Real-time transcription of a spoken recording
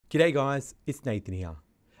G'day guys, it's Nathan here.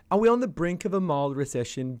 Are we on the brink of a mild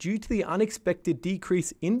recession due to the unexpected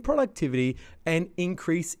decrease in productivity and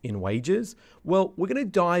increase in wages? Well, we're going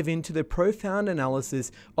to dive into the profound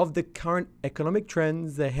analysis of the current economic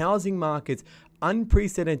trends, the housing market's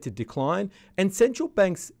unprecedented decline, and central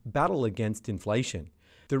banks' battle against inflation.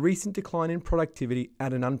 The recent decline in productivity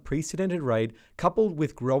at an unprecedented rate, coupled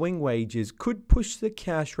with growing wages, could push the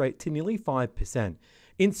cash rate to nearly 5%.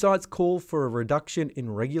 Insights call for a reduction in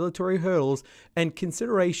regulatory hurdles and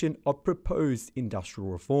consideration of proposed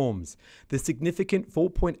industrial reforms. The significant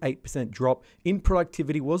 4.8% drop in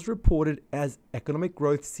productivity was reported as economic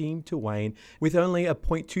growth seemed to wane, with only a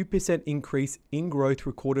 0.2% increase in growth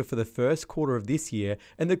recorded for the first quarter of this year,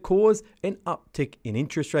 and the cause an uptick in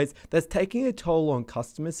interest rates that's taking a toll on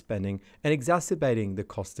customer spending and exacerbating the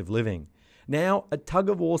cost of living. Now, a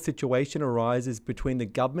tug-of-war situation arises between the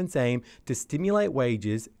government's aim to stimulate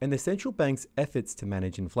wages and the central bank's efforts to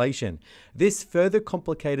manage inflation. This further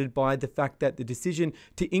complicated by the fact that the decision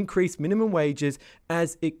to increase minimum wages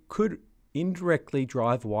as it could indirectly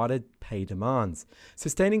drive wider pay demands.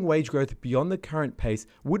 Sustaining wage growth beyond the current pace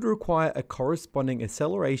would require a corresponding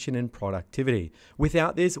acceleration in productivity.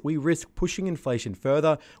 Without this, we risk pushing inflation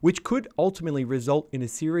further, which could ultimately result in a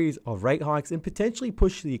series of rate hikes and potentially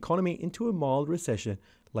push the economy into a mild recession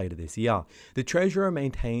later this year. The Treasurer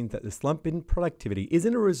maintains that the slump in productivity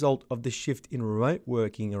isn't a result of the shift in remote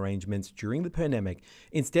working arrangements during the pandemic.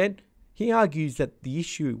 Instead, he argues that the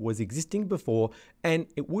issue was existing before and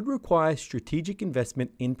it would require strategic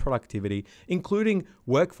investment in productivity, including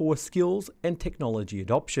workforce skills and technology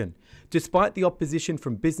adoption. Despite the opposition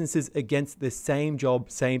from businesses against the same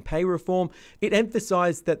job, same pay reform, it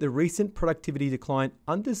emphasized that the recent productivity decline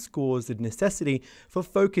underscores the necessity for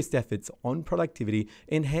focused efforts on productivity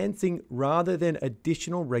enhancing rather than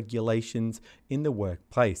additional regulations in the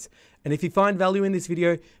workplace. And if you find value in this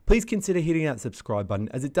video, please consider hitting that subscribe button,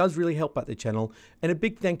 as it does really help out the channel. And a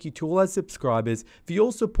big thank you to all our subscribers for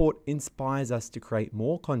your support. Inspires us to create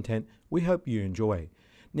more content we hope you enjoy.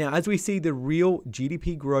 Now, as we see the real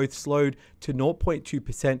GDP growth slowed to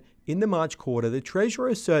 0.2% in the March quarter, the Treasurer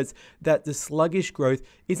asserts that the sluggish growth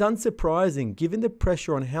is unsurprising given the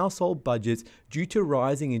pressure on household budgets due to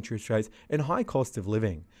rising interest rates and high cost of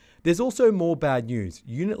living. There's also more bad news.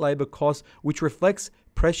 Unit labor costs, which reflects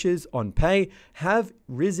pressures on pay, have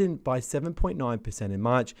risen by 7.9% in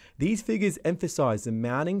March. These figures emphasize the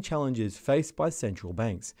mounting challenges faced by central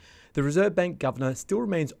banks. The Reserve Bank governor still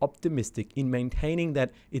remains optimistic in maintaining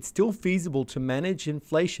that it's still feasible to manage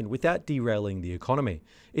inflation without derailing the economy.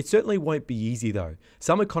 It certainly won't be easy though.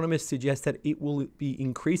 Some economists suggest that it will be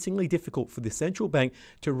increasingly difficult for the central bank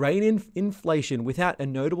to rein in inflation without a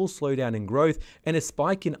notable slowdown in growth and a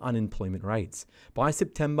spike in unemployment rates. By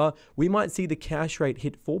September, we might see the cash rate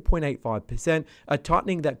hit 4.85%, a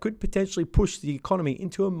tightening that could potentially push the economy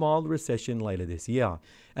into a mild recession later this year.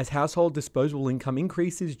 As household disposable income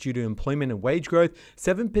increases due to employment and wage growth,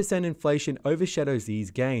 7% inflation overshadows these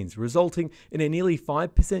gains, resulting in a nearly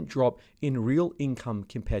 5% drop in real income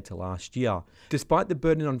compared to last year. Despite the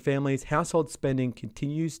burden on families, household spending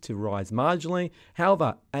continues to rise marginally.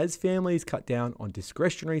 However, as families cut down on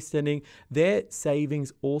discretionary spending, their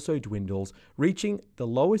savings also dwindles, reaching the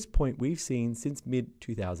lowest point we've seen since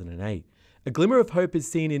mid-2008. A glimmer of hope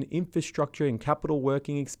is seen in infrastructure and capital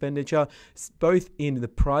working expenditure, both in the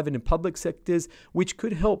private and public sectors, which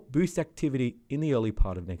could help boost activity in the early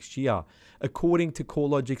part of next year. According to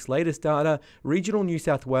CoreLogic's latest data, regional New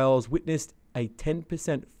South Wales witnessed a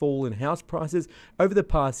 10% fall in house prices over the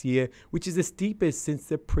past year, which is the steepest since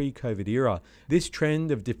the pre-COVID era. This trend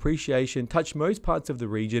of depreciation touched most parts of the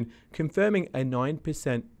region, confirming a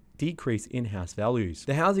 9% decrease in house values.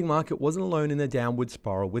 The housing market wasn't alone in the downward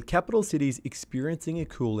spiral, with capital cities experiencing a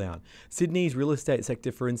cool down. Sydney's real estate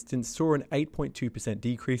sector, for instance, saw an 8.2%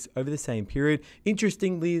 decrease over the same period.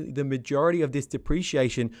 Interestingly, the majority of this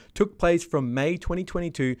depreciation took place from May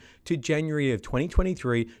 2022 to January of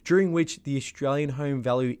 2023, during which the Australian Home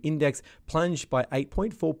Value Index plunged by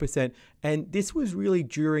 8.4%, and this was really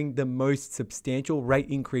during the most substantial rate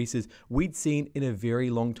increases we'd seen in a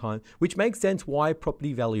very long time, which makes sense why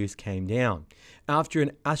property values came down. After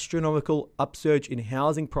an astronomical upsurge in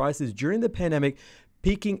housing prices during the pandemic,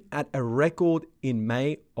 peaking at a record in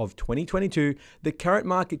May of 2022, the current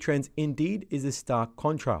market trends indeed is a stark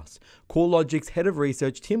contrast. CoreLogic's head of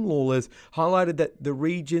research, Tim Lawless, highlighted that the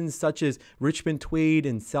regions such as Richmond Tweed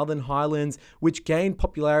and Southern Highlands, which gained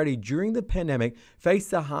popularity during the pandemic, face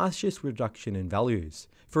the harshest reduction in values.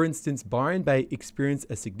 For instance, Byron Bay experienced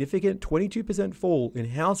a significant 22% fall in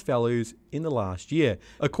house values in the last year.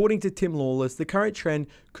 According to Tim Lawless, the current trend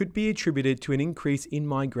could be attributed to an increase in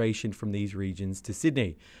migration from these regions to Sydney.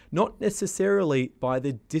 Sydney, not necessarily by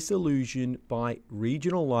the disillusion by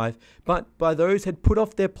regional life, but by those had put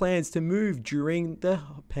off their plans to move during the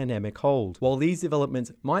pandemic hold. While these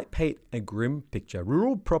developments might paint a grim picture,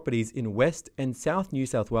 rural properties in West and South New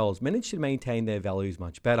South Wales managed to maintain their values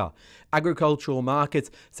much better. Agricultural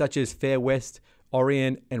markets such as Fair West,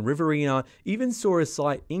 Orion and Riverina even saw a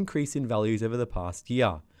slight increase in values over the past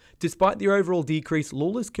year. Despite the overall decrease,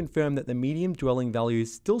 Lawless confirmed that the medium dwelling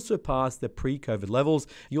values still surpassed the pre-COVID levels.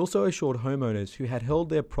 He also assured homeowners who had held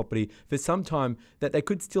their property for some time that they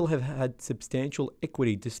could still have had substantial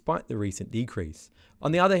equity despite the recent decrease.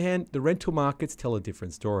 On the other hand, the rental markets tell a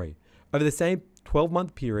different story. Over the same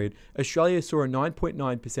 12-month period, Australia saw a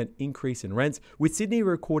 9.9% increase in rents, with Sydney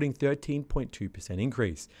recording 13.2%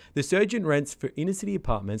 increase. The surge in rents for inner-city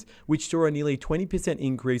apartments, which saw a nearly 20%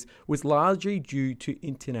 increase, was largely due to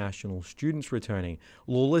international students returning.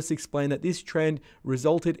 Lawless explained that this trend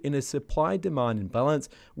resulted in a supply-demand imbalance,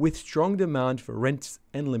 with strong demand for rents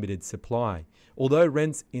and limited supply. Although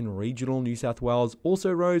rents in regional New South Wales also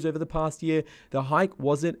rose over the past year, the hike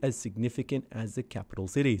wasn't as significant as the capital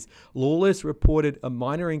cities. Lawless reported a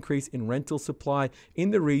minor increase in rental supply in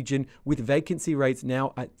the region, with vacancy rates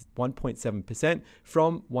now at 1.7%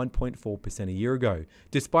 from 1.4% a year ago.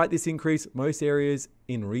 Despite this increase, most areas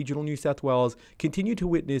in regional New South Wales continue to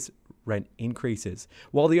witness rent increases.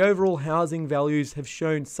 While the overall housing values have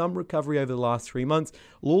shown some recovery over the last 3 months,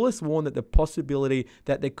 Lawless warned that the possibility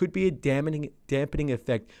that there could be a dampening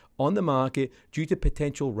effect on the market due to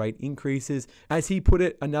potential rate increases. As he put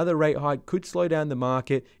it, another rate hike could slow down the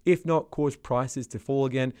market, if not cause prices to fall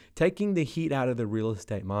again, taking the heat out of the real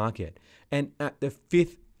estate market. And at the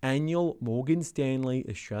 5th annual Morgan Stanley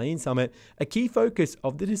Australian Summit, a key focus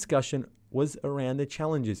of the discussion was around the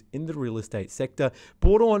challenges in the real estate sector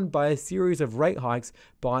brought on by a series of rate hikes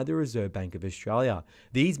by the Reserve Bank of Australia.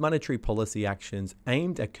 These monetary policy actions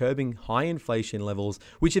aimed at curbing high inflation levels,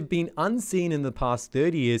 which have been unseen in the past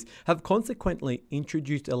 30 years, have consequently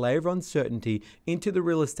introduced a layer of uncertainty into the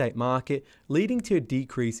real estate market, leading to a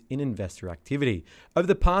decrease in investor activity. Over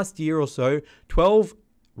the past year or so, 12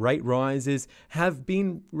 rate rises have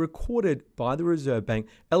been recorded by the Reserve Bank,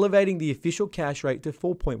 elevating the official cash rate to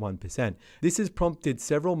 4.1%. This has prompted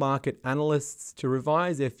several market analysts to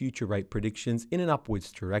revise their future rate predictions in an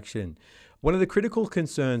upwards direction. One of the critical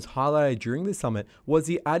concerns highlighted during the summit was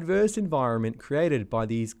the adverse environment created by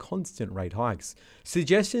these constant rate hikes.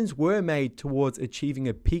 Suggestions were made towards achieving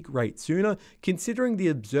a peak rate sooner, considering the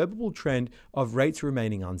observable trend of rates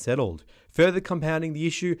remaining unsettled. Further compounding the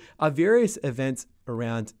issue are various events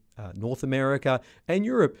around North America and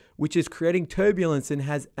Europe, which is creating turbulence and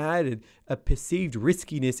has added a perceived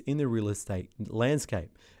riskiness in the real estate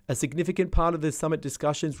landscape. A significant part of the summit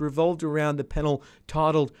discussions revolved around the panel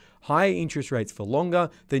titled Higher Interest Rates for Longer,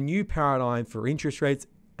 the New Paradigm for Interest Rates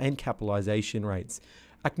and Capitalization Rates.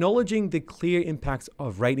 Acknowledging the clear impacts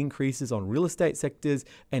of rate increases on real estate sectors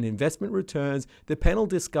and investment returns, the panel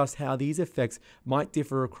discussed how these effects might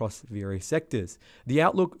differ across various sectors. The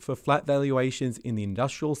outlook for flat valuations in the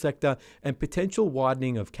industrial sector and potential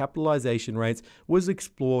widening of capitalization rates was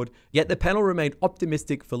explored, yet the panel remained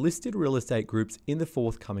optimistic for listed real estate groups in the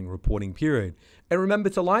forthcoming reporting period. And remember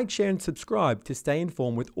to like, share and subscribe to stay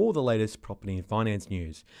informed with all the latest property and finance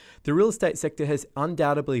news. The real estate sector has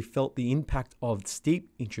undoubtedly felt the impact of steep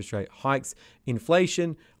interest rate hikes,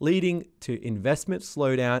 inflation, leading to investment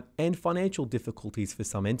slowdown and financial difficulties for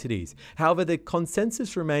some entities. However, the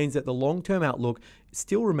consensus remains that the long-term outlook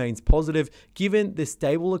still remains positive given the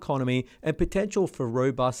stable economy and potential for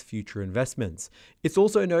robust future investments. It's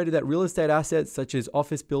also noted that real estate assets such as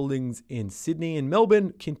office buildings in Sydney and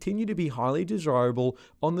Melbourne continue to be highly desirable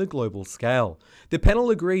on the global scale. The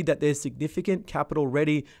panel agreed that there's significant capital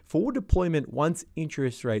ready for deployment once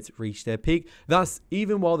interest rates reach their peak. Thus,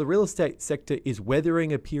 even while the real estate sector is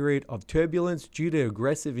weathering a period of turbulence due to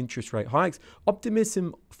aggressive interest rate hikes,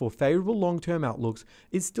 optimism for favorable long-term outlooks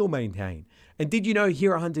is still maintained. And did you know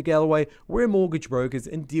here at Hunter Galloway, we're mortgage brokers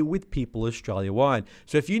and deal with people Australia-wide.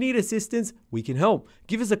 So if you need assistance, we can help.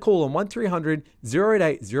 Give us a call on 1300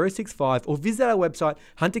 088 065 or visit our website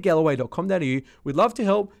huntergalloway.com.au. We'd love to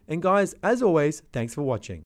help. And guys, as always, thanks for watching.